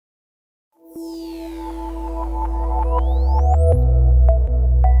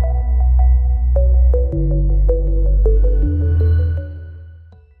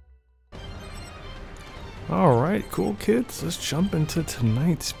cool, kids. Let's jump into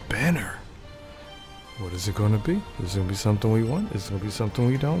tonight's banner. What is it going to be? Is it going to be something we want? Is it going to be something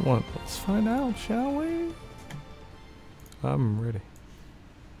we don't want? Let's find out, shall we? I'm ready.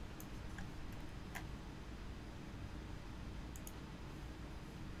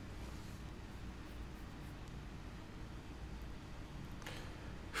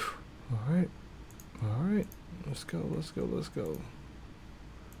 Alright. Alright. Let's go, let's go, let's go.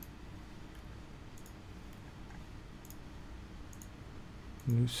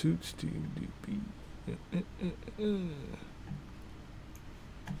 New suits, DDP.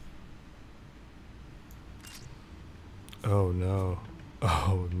 Oh no.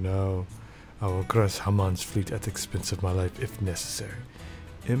 Oh no. I will crush Haman's fleet at the expense of my life if necessary.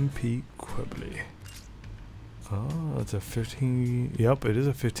 MP Qubeley. Oh, it's a 15. Yep, it is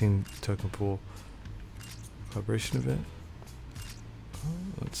a 15 token pool collaboration event. Oh,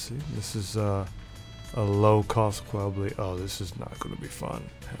 let's see. This is a low cost Qubeley. Oh, this is not going to be fun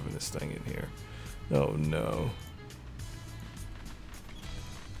having this thing in here. Oh no.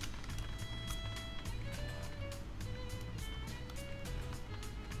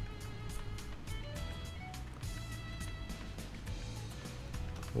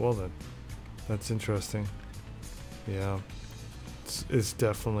 Well then, that's interesting. Yeah, it's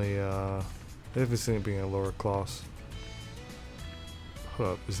definitely if it's being a lower class. Hold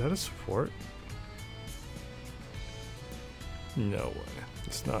up, is that a support? No way,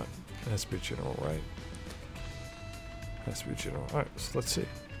 it's not. It has to be general, right? Has to be general. All right, so let's see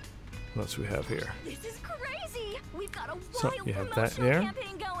what else we have here. This is crazy. We've got a wild So you have that there.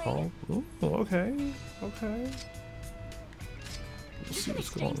 campaign going. Oh, ooh, okay, okay. Let's see what's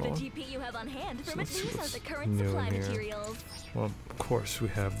going on. The GP you have on hand So for let's see materials what's of the current new supply in here. materials. Well, of course, we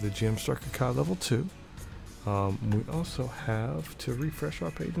have the GM Striker Kai LV2. We also have, to refresh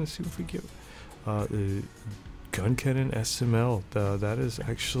our page and see what we get, the Guncannon SML. That is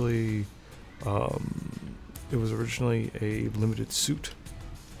actually, it was originally a limited suit.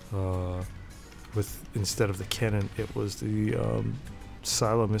 With, instead of the cannon, it was the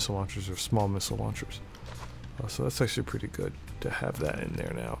silo missile launchers or small missile launchers. So that's actually pretty good to have that in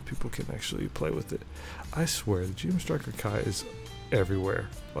there now. People can actually play with it. I swear, the GM Striker Kai is everywhere.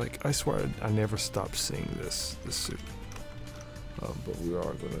 Like, I swear I never stopped seeing this suit. But we are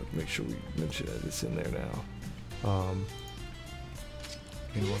going to make sure we mention that it's in there now.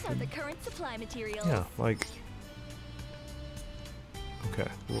 These are the current supply materials. Yeah, like... Okay,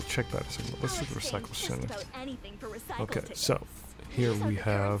 we'll check that in a second. Let's look at Recycle Center. Okay, so here we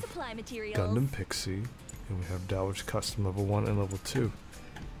have Gundam Pixie. And we have Dwadge Custom LV1 and Level 2.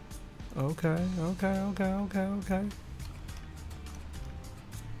 Okay, okay, okay, okay, okay.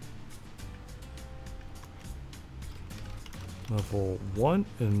 Level 1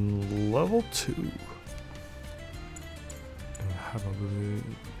 and Level 2. And how about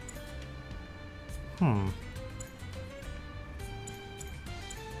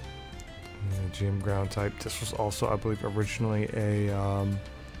GM ground type. This was also, I believe, originally a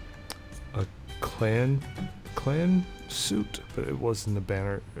clan suit, but it was in the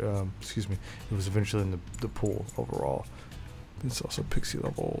banner, excuse me, it was eventually in the pool overall. There's also Pixie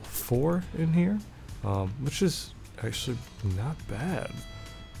level 4 in here, which is actually not bad.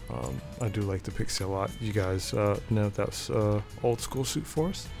 I do like the Pixie a lot. You guys know that was old school suit for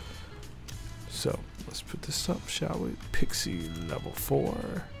us. So let's put this up, shall we? Pixie level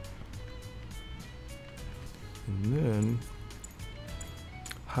 4. And then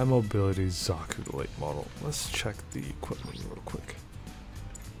high mobility Zaku, the late model. Let's check the equipment real quick.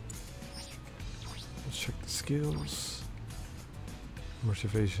 Let's check the skills.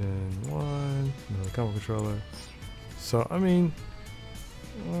 Motivation 1, another combo controller. So I mean,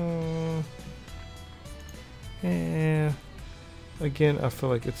 again, I feel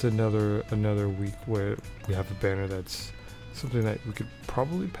like it's another week where we have a banner that's something that we could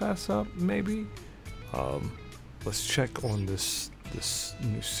probably pass up, maybe. Let's check on this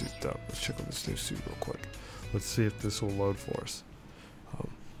new suit though. Let's check on this new suit real quick. Let's see if this will load for us.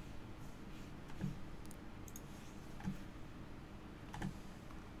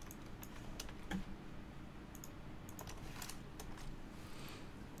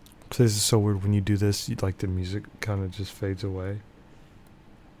 This is so weird when you do this. You'd like the music kind of just fades away.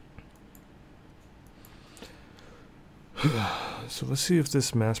 So let's see if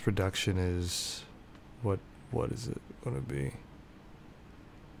this mass production is what is it going to be?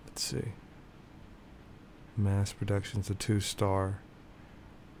 Let's see. Mass production's a 2-star.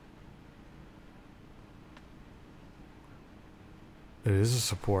 It is a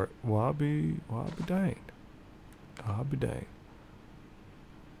support. Well, I'll be danged. I'll be danged.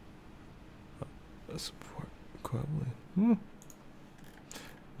 A support. QUEBELEY.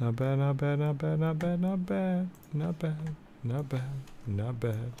 Not bad, not bad, not bad, not bad, not bad, not bad, not bad, not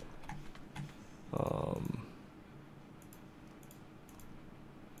bad.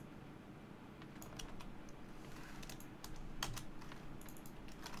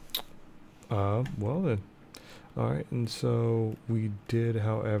 Well then. Alright, and so we did,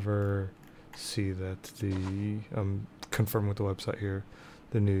 however, see that the, confirm with the website here,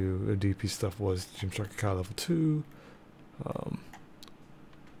 the new DP stuff was Striker Kai LV2.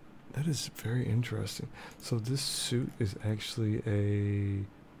 That is very interesting. So this suit is actually a,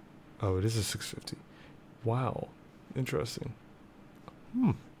 oh, it is a 650. Wow, interesting.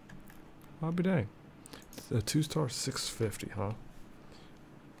 I'll be dang. It's a 2-star 650, huh?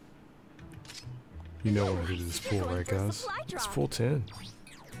 You know what I did this pool, right, guys? It's full 10.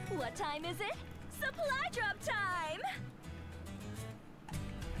 What time is it? Supply drop time!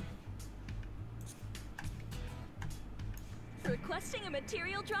 Requesting a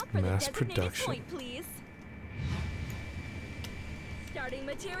material drop for Mass the designated production. point, please. Starting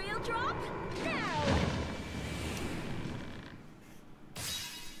material drop now!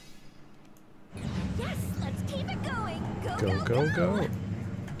 Yes, let's keep it going! Go, Go, go, go!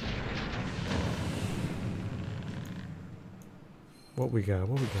 What we got?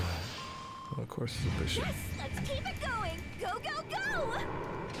 What we got? Well, of course, it's a bishop. Yes, let's keep it going! Go, go, go!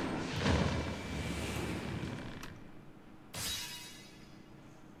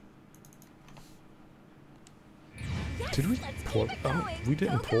 Yes, Did we let's pull? keep it Oh, going. we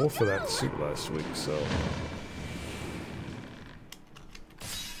didn't Go, pull go, for that go. suit last week, so.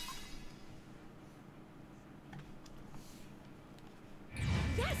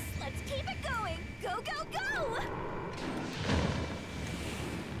 Yes, let's keep it going! Go, go, go!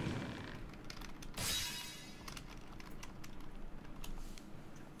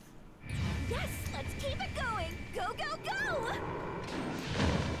 Yes, let's keep it going! Go, go, go!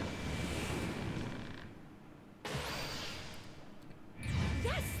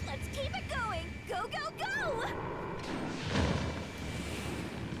 Yes, let's keep it going! Go, go, go!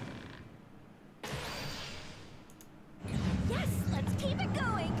 Yes, let's keep it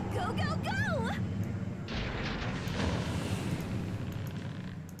going! Go, go, go!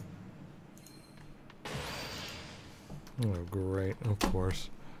 Oh, great! Of course.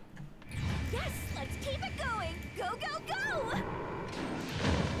 Yes, let's keep it going! Go, go, go!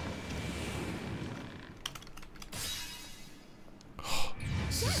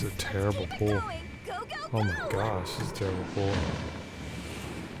 This Yes, is a let's terrible keep it pull. going. Go, go, Oh my go. gosh, this is a terrible pull. There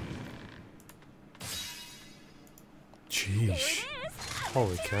it Jeez. is! A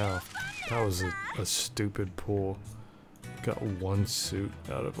Holy material cow. That was bonanza. a stupid pull. Got one suit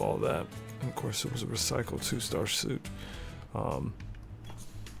out of all that. And of course it was a recycled 2-star suit.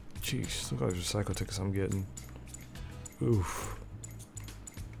 Jeez, look at those recycle tickets I'm getting. Oof.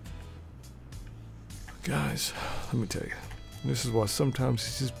 Guys, let me tell you. This is why sometimes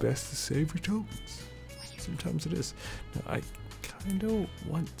it's just best to save your tokens. Sometimes it is. Now, I kind of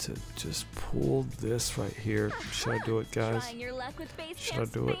want to just pull this right here. Should I do it, guys? Trying your luck with base Should I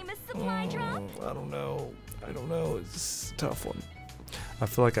camp's do it? famous supply drop? I don't know. I don't know. It's a tough one. I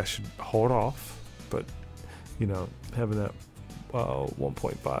feel like I should hold off, but you know, having that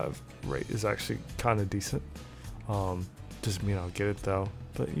 1.5 rate is actually kind of decent. Doesn't mean I'll get it though.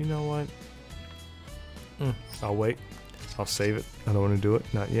 But you know what? I'll wait. I'll save it. I don't want to do it.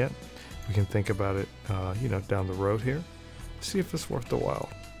 Not yet. We can think about it, you know, down the road here. See if it's worth the while.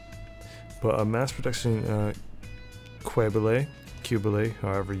 But a mass production QUEBELEY,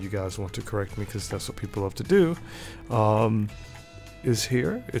 however you guys want to correct me, because that's what people love to do, is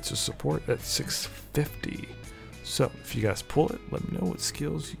here. It's a support at 650. So if you guys pull it, let me know what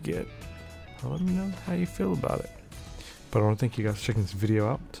skills you get. Let me know how you feel about it. But I want to thank you guys for checking this video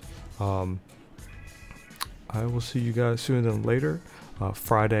out. I will see you guys sooner than later.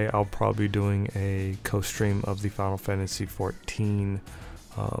 Friday, I'll probably be doing a co-stream of the Final Fantasy XIV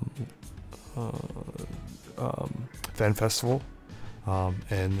fan festival,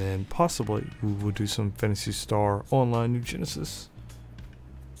 and then possibly we will do some Phantasy Star Online New Genesis,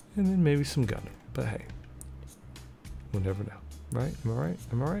 and then maybe some Gundam. But hey, we'll never know, right? Am I right?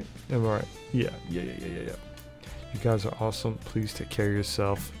 Am I right? Am I right? Yeah. You guys are awesome. Please take care of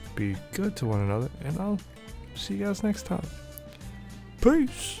yourself. Be good to one another, and I'll see you guys next time.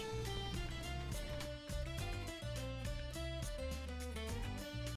 Peace.